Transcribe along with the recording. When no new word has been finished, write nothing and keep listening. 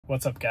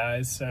What's up,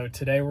 guys? So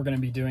today we're going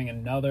to be doing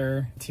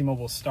another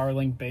T-Mobile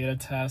Starlink beta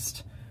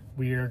test.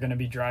 We are going to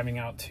be driving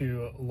out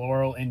to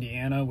Laurel,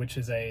 Indiana, which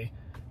is a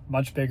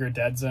much bigger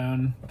dead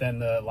zone than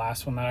the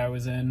last one that I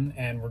was in.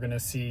 And we're going to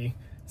see,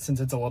 since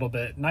it's a little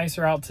bit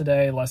nicer out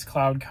today, less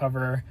cloud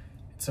cover,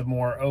 it's a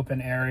more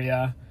open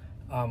area.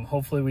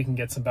 Hopefully we can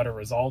get some better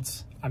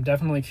results. I'm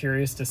definitely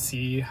curious to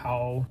see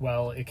how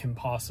well it can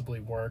possibly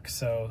work.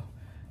 So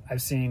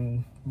I've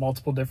seen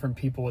multiple different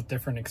people with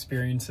different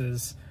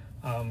experiences,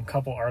 a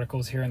couple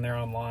articles here and there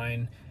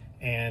online,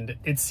 and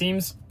it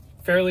seems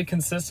fairly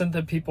consistent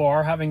that people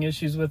are having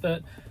issues with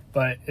it,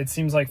 but it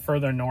seems like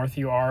further north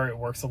you are, it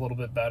works a little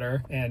bit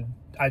better. And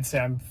I'd say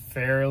I'm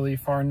fairly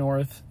far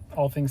north,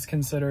 all things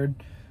considered.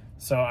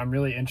 So I'm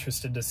really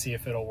interested to see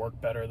if it'll work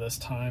better this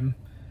time,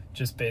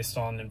 just based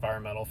on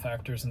environmental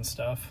factors and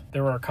stuff.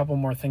 There were a couple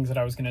more things that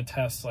I was gonna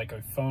test, like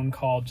a phone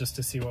call just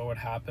to see what would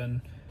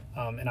happen.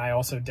 And I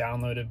also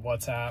downloaded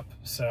WhatsApp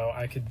so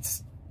I could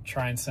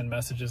try and send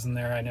messages in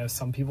there. I know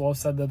some people have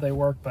said that they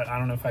work, but I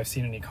don't know if I've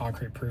seen any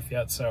concrete proof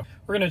yet. So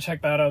we're gonna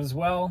check that out as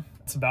well.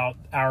 It's about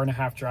an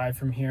hour-and-a-half drive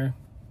from here.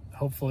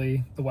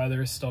 Hopefully the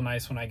weather is still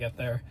nice when I get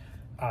there.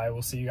 I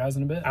will see you guys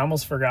in a bit. I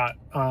almost forgot.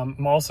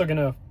 I'm also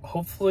gonna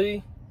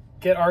hopefully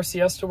get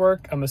RCS to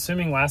work. I'm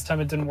assuming last time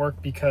it didn't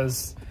work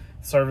because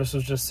service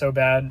was just so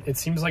bad. It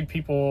seems like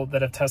people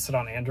that have tested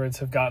on Androids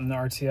have gotten the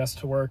RCS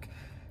to work.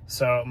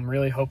 So I'm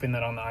really hoping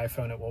that on the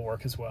iPhone it will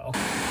work as well.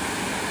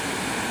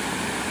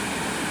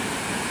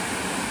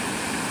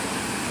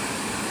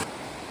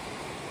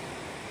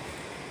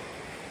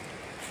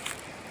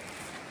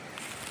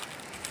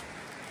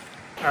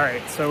 All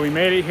right, so we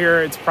made it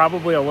here. It's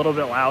probably a little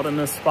bit loud in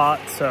this spot,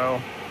 so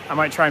I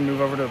might try and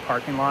move over to the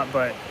parking lot,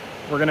 but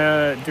we're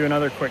gonna do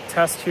another quick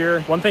test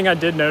here. One thing I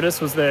did notice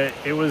was that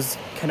it was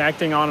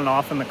connecting on and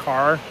off in the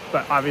car,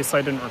 but obviously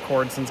I didn't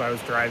record since I was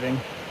driving,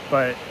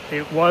 but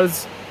it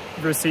was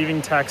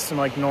receiving text and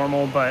like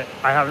normal, but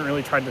I haven't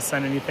really tried to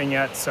send anything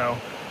yet, so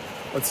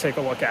let's take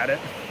a look at it.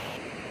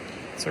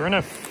 So we're in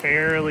a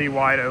fairly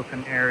wide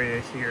open area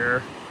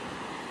here.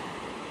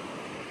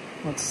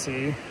 Let's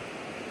see.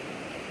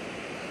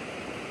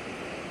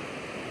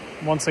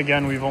 Once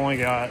again, we've only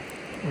got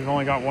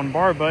one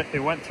bar, but it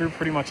went through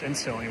pretty much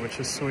instantly, which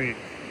is sweet.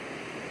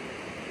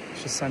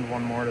 Let's just send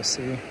one more to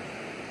see.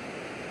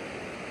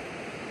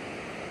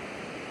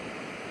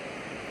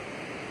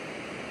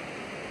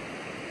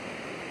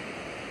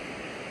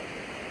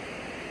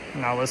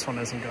 Now this one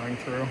isn't going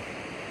through.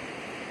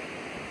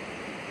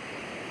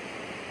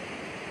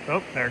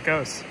 Oh, there it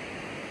goes.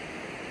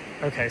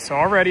 Okay, so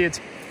already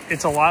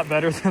it's a lot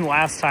better than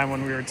last time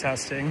when we were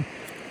testing.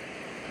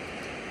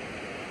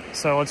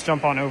 So let's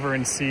jump on over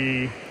and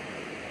see.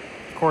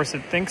 Of course,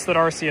 it thinks that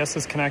RCS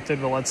is connected,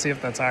 but let's see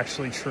if that's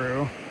actually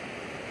true.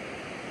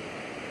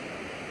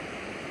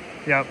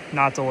 Yep,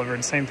 not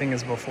delivered. Same thing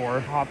as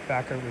before. Hop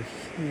back over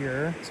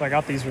here. So I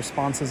got these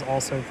responses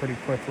also pretty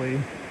quickly.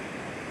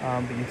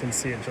 But you can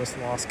see it just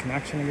lost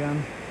connection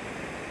again.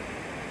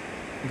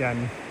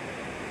 Again,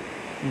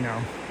 you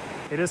know,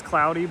 it is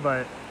cloudy,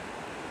 but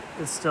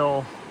it's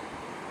still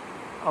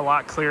a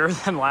lot clearer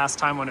than last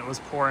time when it was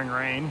pouring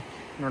rain.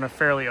 We're in a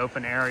fairly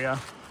open area.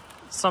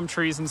 Some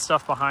trees and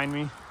stuff behind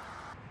me.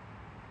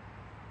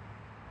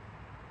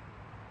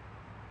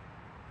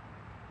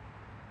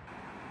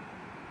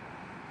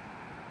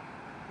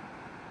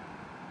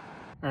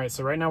 All right,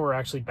 so right now we're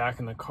actually back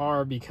in the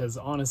car because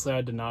honestly,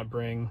 I did not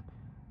bring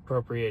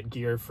appropriate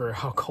gear for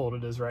how cold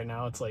it is right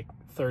now. It's like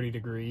 30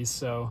 degrees,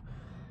 so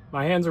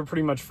my hands were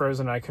pretty much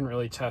frozen. I couldn't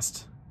really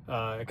test,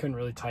 I couldn't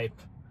really type,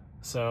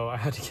 so I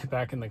had to get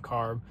back in the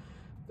car.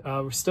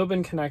 We've still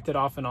been connected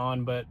off and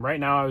on, but right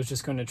now I was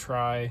just going to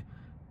try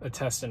a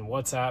test in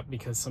WhatsApp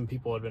because some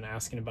people had been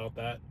asking about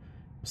that.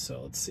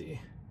 So let's see.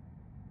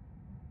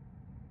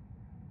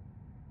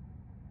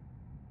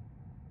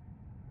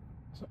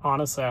 So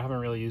honestly, I haven't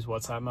really used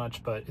WhatsApp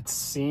much, but it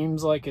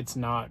seems like it's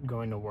not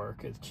going to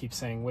work. It keeps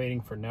saying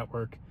waiting for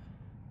network,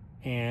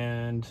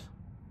 and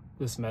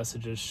this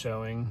message is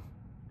showing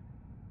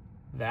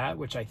that,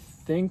 which I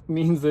think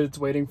means that it's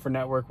waiting for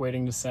network,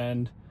 waiting to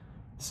send.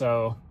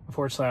 So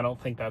unfortunately, I don't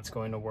think that's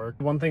going to work.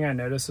 One thing I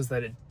noticed is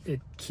that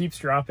it keeps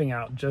dropping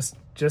out, just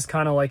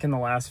kind of like in the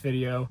last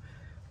video.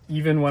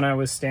 Even when I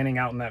was standing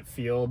out in that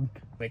field,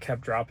 they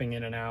kept dropping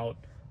in and out,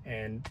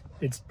 and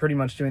it's pretty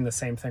much doing the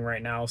same thing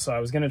right now. So I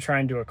was going to try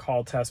and do a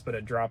call test, but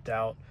it dropped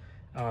out.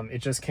 It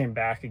just came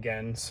back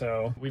again.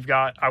 So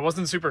I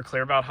wasn't super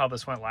clear about how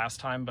this went last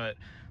time, but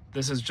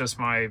this is just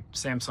my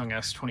Samsung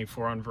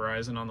S24 on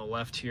Verizon on the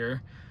left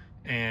here,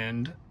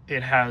 and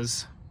it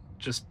has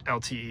just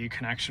LTE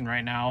connection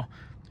right now.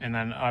 And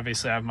then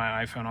obviously I have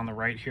my iPhone on the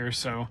right here.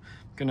 So I'm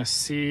gonna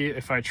see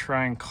if I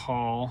try and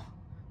call,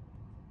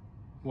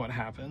 what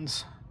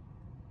happens.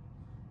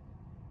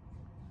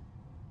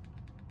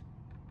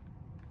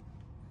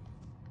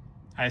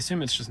 I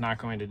assume it's just not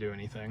going to do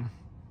anything.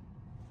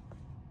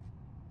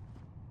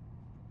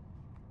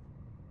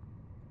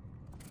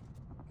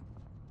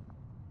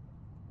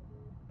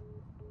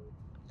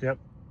 Yep,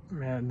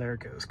 man, there it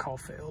goes, call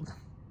failed.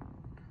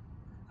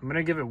 I'm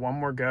gonna give it one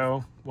more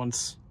go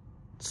once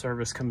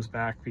service comes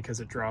back because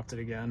it dropped it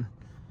again,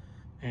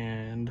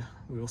 and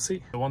we will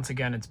see. But once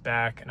again, it's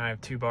back and I have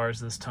 2 bars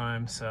this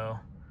time, so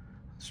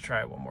let's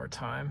try it one more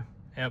time.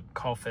 Yep,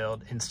 call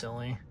failed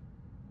instantly.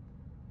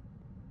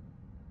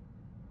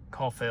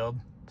 Call failed.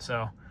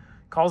 So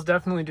calls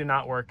definitely do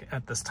not work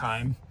at this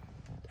time,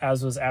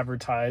 as was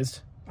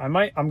advertised.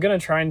 I'm gonna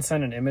try and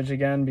send an image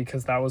again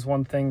because that was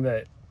one thing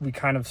that we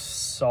kind of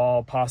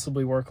saw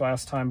possibly work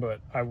last time,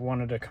 but I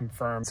wanted to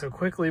confirm. So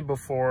quickly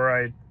before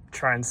I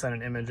try and send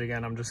an image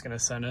again, I'm just gonna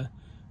send a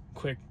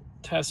quick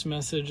test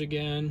message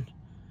again.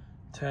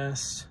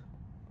 Test,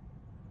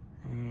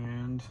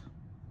 and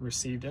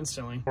received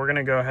instantly. We're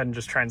gonna go ahead and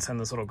just try and send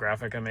this little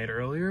graphic I made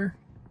earlier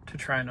to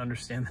try and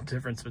understand the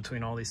difference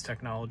between all these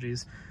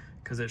technologies,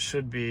 because it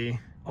should be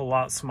a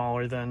lot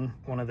smaller than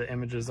one of the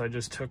images I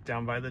just took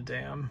down by the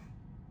dam.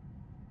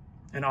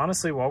 And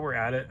honestly, while we're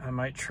at it, I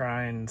might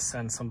try and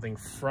send something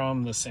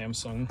from the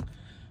Samsung.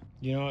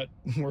 You know what?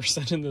 We're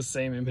sending the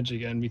same image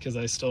again because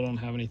I still don't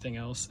have anything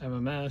else.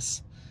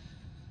 MMS.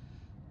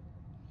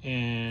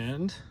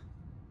 And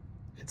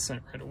it's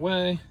sent right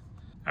away.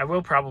 I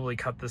will probably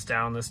cut this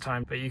down this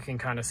time, but you can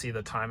kind of see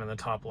the time in the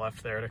top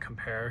left there to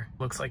compare.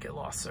 Looks like it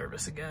lost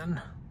service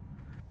again.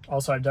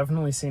 Also, I've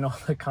definitely seen all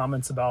the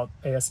comments about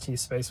AST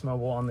Space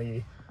Mobile on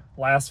the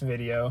last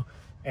video,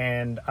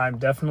 and I'm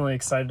definitely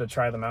excited to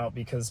try them out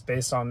because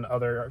based on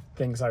other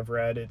things I've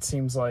read, it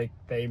seems like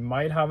they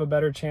might have a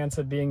better chance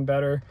at being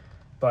better,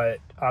 but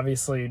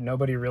obviously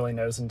nobody really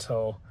knows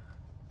until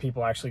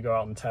people actually go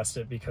out and test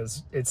it,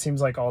 because it seems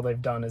like all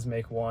they've done is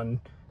make one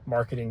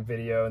marketing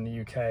video in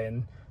the UK,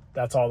 and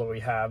that's all that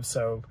we have.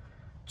 So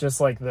just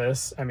like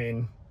this, I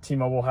mean,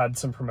 T-Mobile had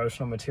some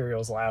promotional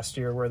materials last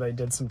year where they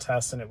did some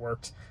tests and it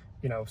worked,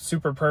 you know,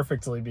 super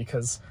perfectly,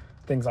 because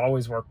things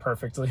always work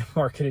perfectly in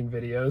marketing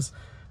videos.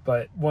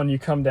 But when you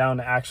come down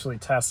to actually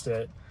test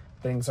it,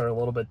 things are a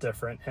little bit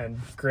different. And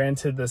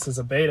granted, this is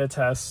a beta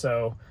test,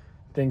 so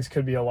things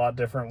could be a lot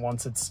different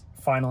once it's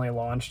finally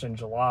launched in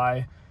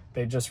July.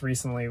 They just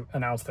recently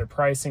announced their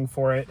pricing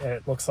for it.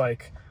 It looks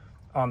like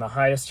on the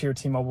highest tier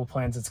T-Mobile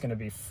plans, it's going to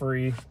be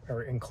free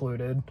or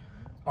included.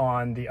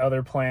 On the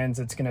other plans,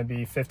 it's going to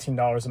be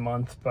 $15 a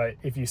month, but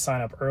if you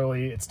sign up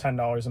early, it's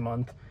 $10 a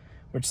month,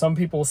 which some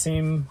people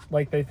seem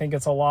like they think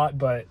it's a lot,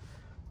 but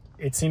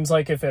it seems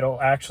like if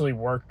it'll actually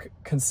work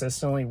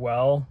consistently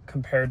well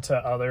compared to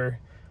other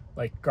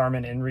like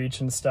Garmin InReach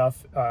and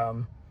stuff,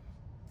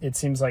 it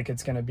seems like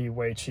it's going to be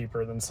way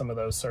cheaper than some of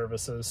those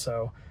services.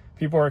 So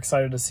people are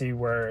excited to see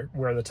where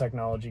the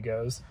technology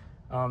goes.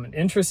 And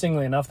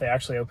interestingly enough, they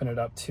actually open it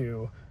up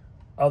to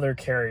other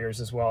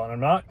carriers as well. And I'm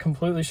not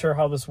completely sure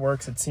how this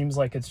works. It seems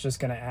like it's just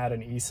going to add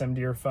an eSIM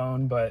to your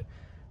phone, but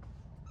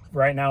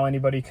right now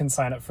anybody can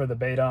sign up for the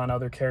beta on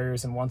other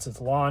carriers, and once it's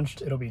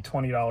launched, it'll be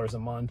 $20 a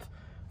month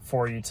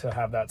for you to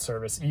have that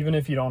service, even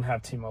if you don't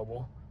have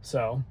T-Mobile.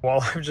 So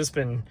while I've just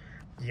been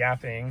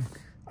yapping,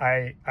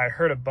 I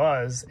heard a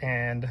buzz,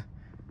 and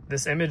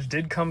this image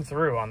did come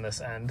through on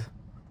this end.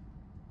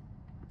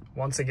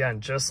 Once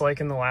again, just like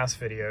in the last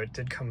video, it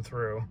did come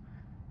through.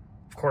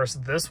 Of course,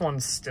 this one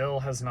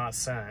still has not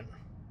sent.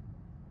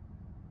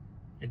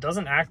 It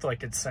doesn't act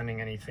like it's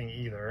sending anything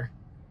either.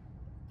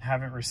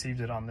 Haven't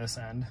received it on this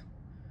end.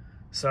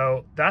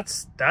 So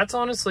that's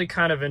honestly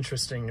kind of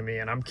interesting to me,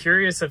 and I'm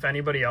curious if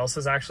anybody else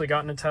has actually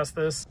gotten to test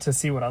this to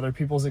see what other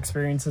people's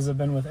experiences have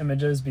been with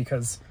images,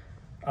 because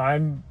I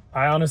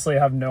honestly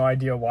have no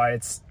idea why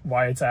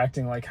it's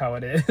acting like how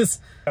it is.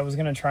 I was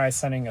gonna try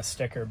sending a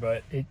sticker,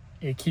 but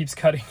it keeps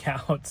cutting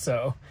out,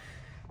 so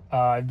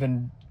I've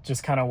been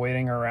just kind of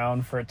waiting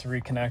around for it to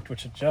reconnect,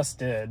 which it just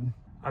did.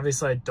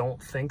 Obviously, I don't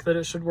think that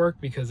it should work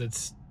because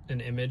it's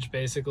an image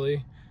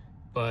basically,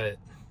 but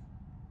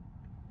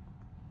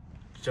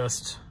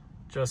just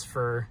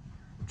for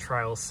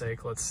trial's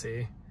sake, let's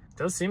see. It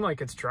does seem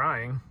like it's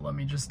trying. Let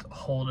me just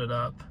hold it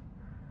up.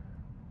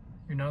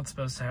 You're not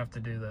supposed to have to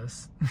do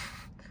this.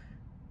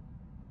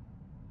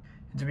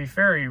 To be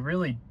fair, you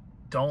really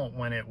don't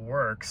when it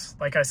works.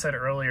 Like I said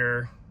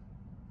earlier,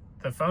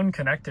 the phone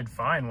connected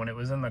fine when it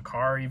was in the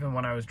car, even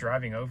when I was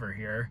driving over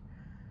here.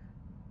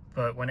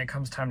 But when it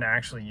comes time to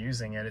actually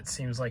using it, it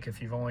seems like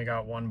if you've only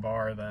got one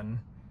bar, then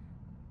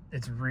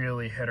it's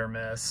really hit or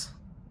miss.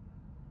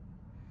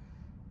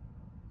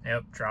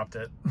 Yep, dropped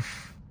it.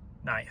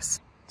 Nice.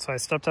 So I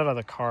stepped out of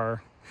the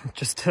car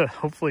just to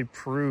hopefully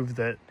prove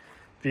that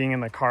being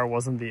in the car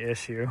wasn't the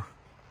issue.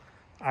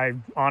 I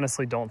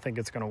honestly don't think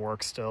it's gonna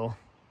work still.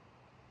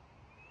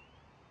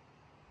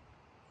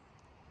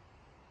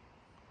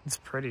 It's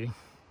pretty.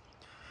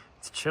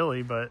 It's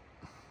chilly, but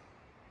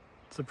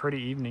it's a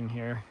pretty evening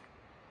here.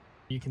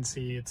 You can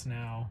see it's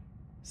now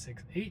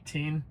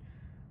 6:18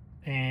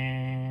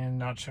 and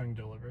not showing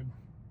delivered.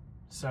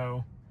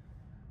 So,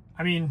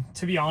 I mean,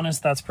 to be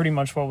honest, that's pretty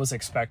much what was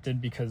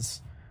expected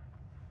because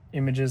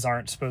images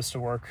aren't supposed to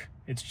work.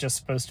 It's just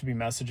supposed to be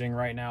messaging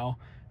right now,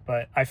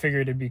 but I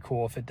figured it'd be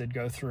cool if it did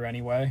go through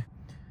anyway.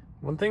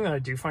 One thing that I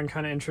do find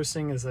kind of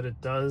interesting is that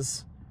it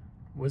does,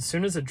 as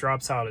soon as it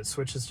drops out, it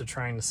switches to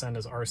trying to send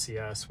as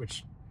RCS,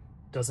 which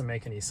doesn't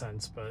make any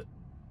sense. But,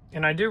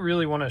 and I do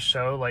really want to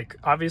show, like,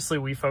 obviously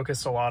we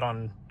focused a lot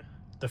on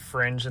the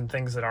fringe and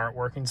things that aren't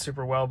working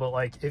super well, but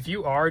like if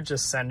you are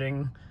just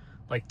sending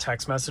like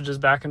text messages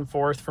back and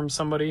forth from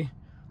somebody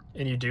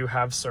and you do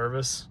have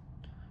service,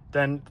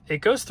 then it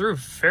goes through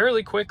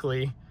fairly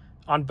quickly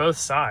on both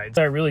sides.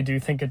 I really do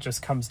think it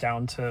just comes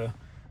down to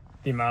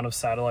the amount of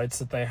satellites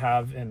that they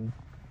have and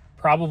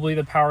probably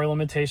the power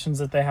limitations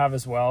that they have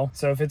as well.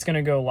 So if it's going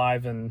to go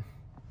live in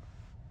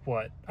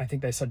what I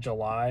think they said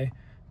July,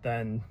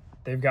 then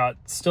they've got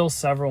still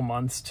several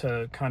months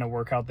to kind of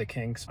work out the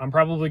kinks. I'm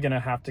probably going to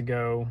have to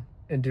go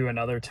and do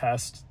another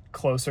test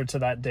closer to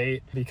that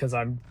date because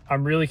I'm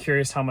really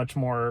curious how much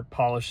more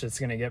polished it's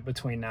going to get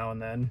between now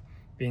and then,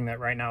 being that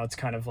right now it's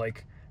kind of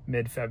like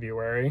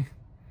mid-February.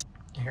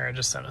 Here, I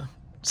just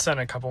sent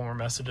a couple more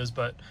messages,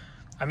 but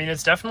I mean,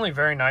 it's definitely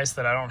very nice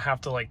that I don't have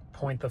to like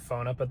point the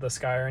phone up at the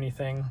sky or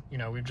anything. You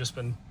know, we've just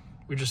been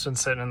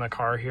sitting in the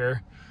car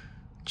here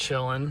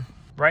chilling.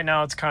 Right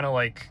now it's kind of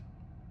like,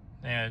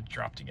 and it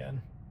dropped again.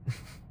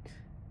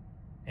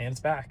 And it's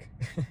back.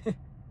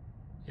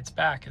 It's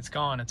back, it's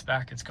gone, it's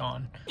back, it's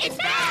gone. It's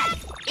back!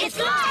 It's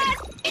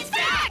live! It's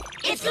back!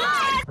 It's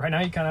live! Right now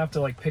you kind of have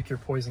to like pick your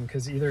poison,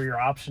 because either your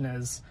option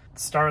is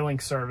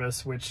Starlink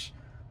service, which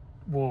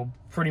will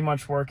pretty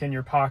much work in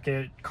your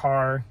pocket,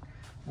 car,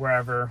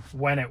 wherever,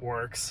 when it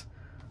works.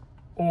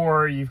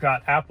 Or you've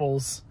got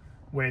Apple's,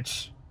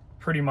 which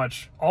pretty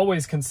much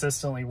always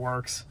consistently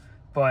works,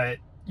 but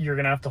you're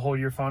gonna have to hold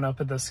your phone up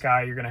at the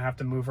sky, you're gonna have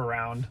to move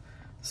around.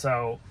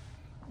 So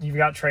you've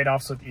got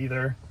trade-offs with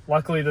either.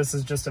 Luckily this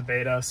is just a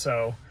beta,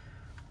 so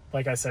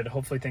like I said,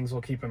 hopefully things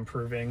will keep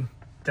improving.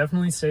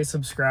 Definitely stay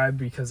subscribed,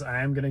 because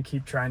I am gonna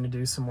keep trying to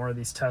do some more of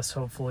these tests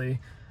hopefully,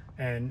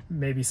 and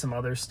maybe some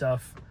other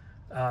stuff.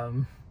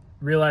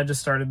 Really, I just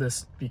started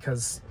this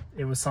because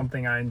it was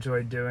something I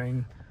enjoyed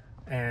doing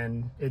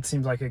and it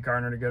seems like it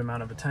garnered a good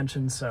amount of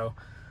attention, so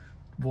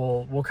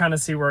we'll kind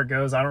of see where it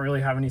goes. I don't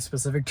really have any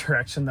specific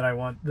direction that I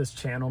want this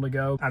channel to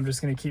go. I'm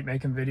just going to keep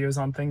making videos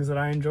on things that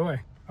I enjoy.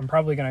 I'm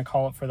probably going to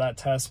call it for that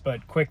test,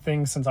 but quick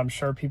thing, since I'm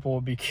sure people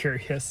will be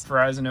curious.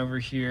 Verizon over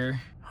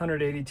here,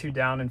 182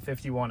 down and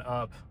 51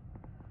 up.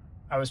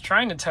 I was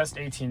trying to test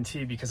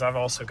AT&T because I've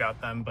also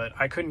got them, but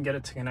I couldn't get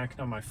it to connect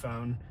on my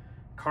phone.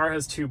 Car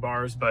has 2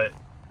 bars, but it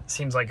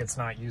seems like it's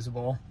not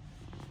usable.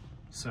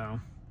 So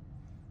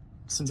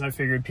since I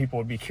figured people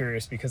would be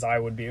curious, because I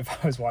would be if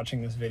I was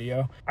watching this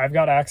video. I've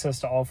got access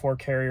to all 4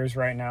 carriers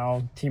right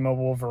now: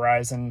 T-Mobile,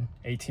 Verizon,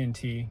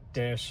 AT&T,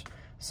 Dish.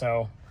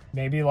 So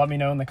maybe let me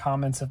know in the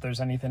comments if there's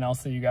anything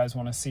else that you guys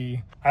want to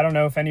see. I don't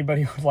know if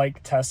anybody would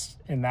like tests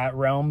in that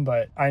realm,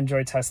 but I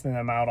enjoy testing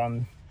them out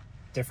on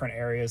different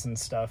areas and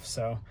stuff.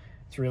 So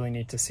it's really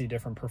neat to see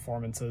different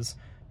performances.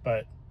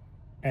 But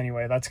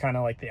anyway, that's kind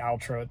of like the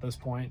outro at this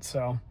point.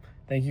 So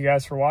thank you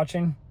guys for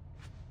watching.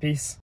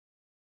 Peace.